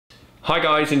Hi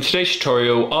guys, in today's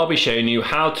tutorial I'll be showing you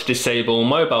how to disable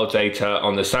mobile data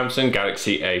on the Samsung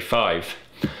Galaxy A5.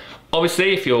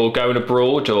 Obviously if you're going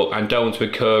abroad and don't want to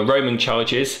incur roaming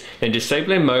charges, then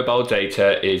disabling mobile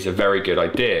data is a very good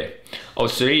idea.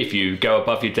 Obviously if you go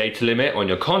above your data limit on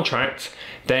your contract,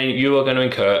 then you are going to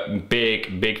incur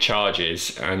big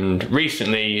charges, and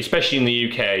recently, especially in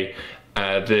the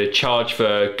UK, the charge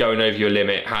for going over your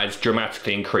limit has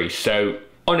dramatically increased. So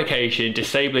on occasion,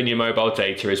 disabling your mobile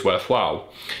data is worthwhile.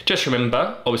 Just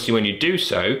remember, obviously when you do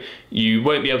so, you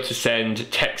won't be able to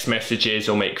send text messages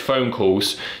or make phone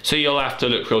calls, so you'll have to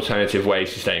look for alternative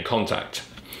ways to stay in contact.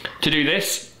 To do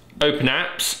this, open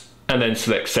apps and then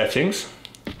select settings.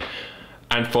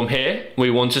 And from here,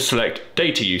 we want to select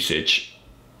data usage.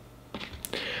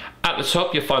 At the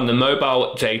top, you'll find the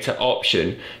mobile data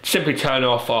option. Simply turn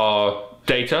off our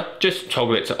data, just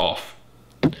toggle it to off.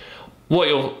 What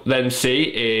you'll then see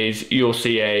is your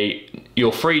 3G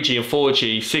and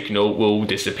 4G signal will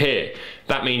disappear.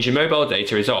 That means your mobile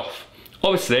data is off.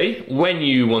 Obviously, when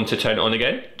you want to turn it on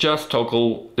again, just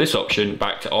toggle this option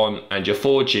back to on and your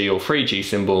 4G or 3G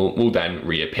symbol will then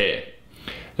reappear.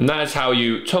 And that is how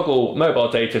you toggle mobile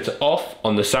data to off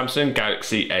on the Samsung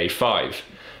Galaxy A5.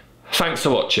 Thanks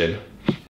for watching.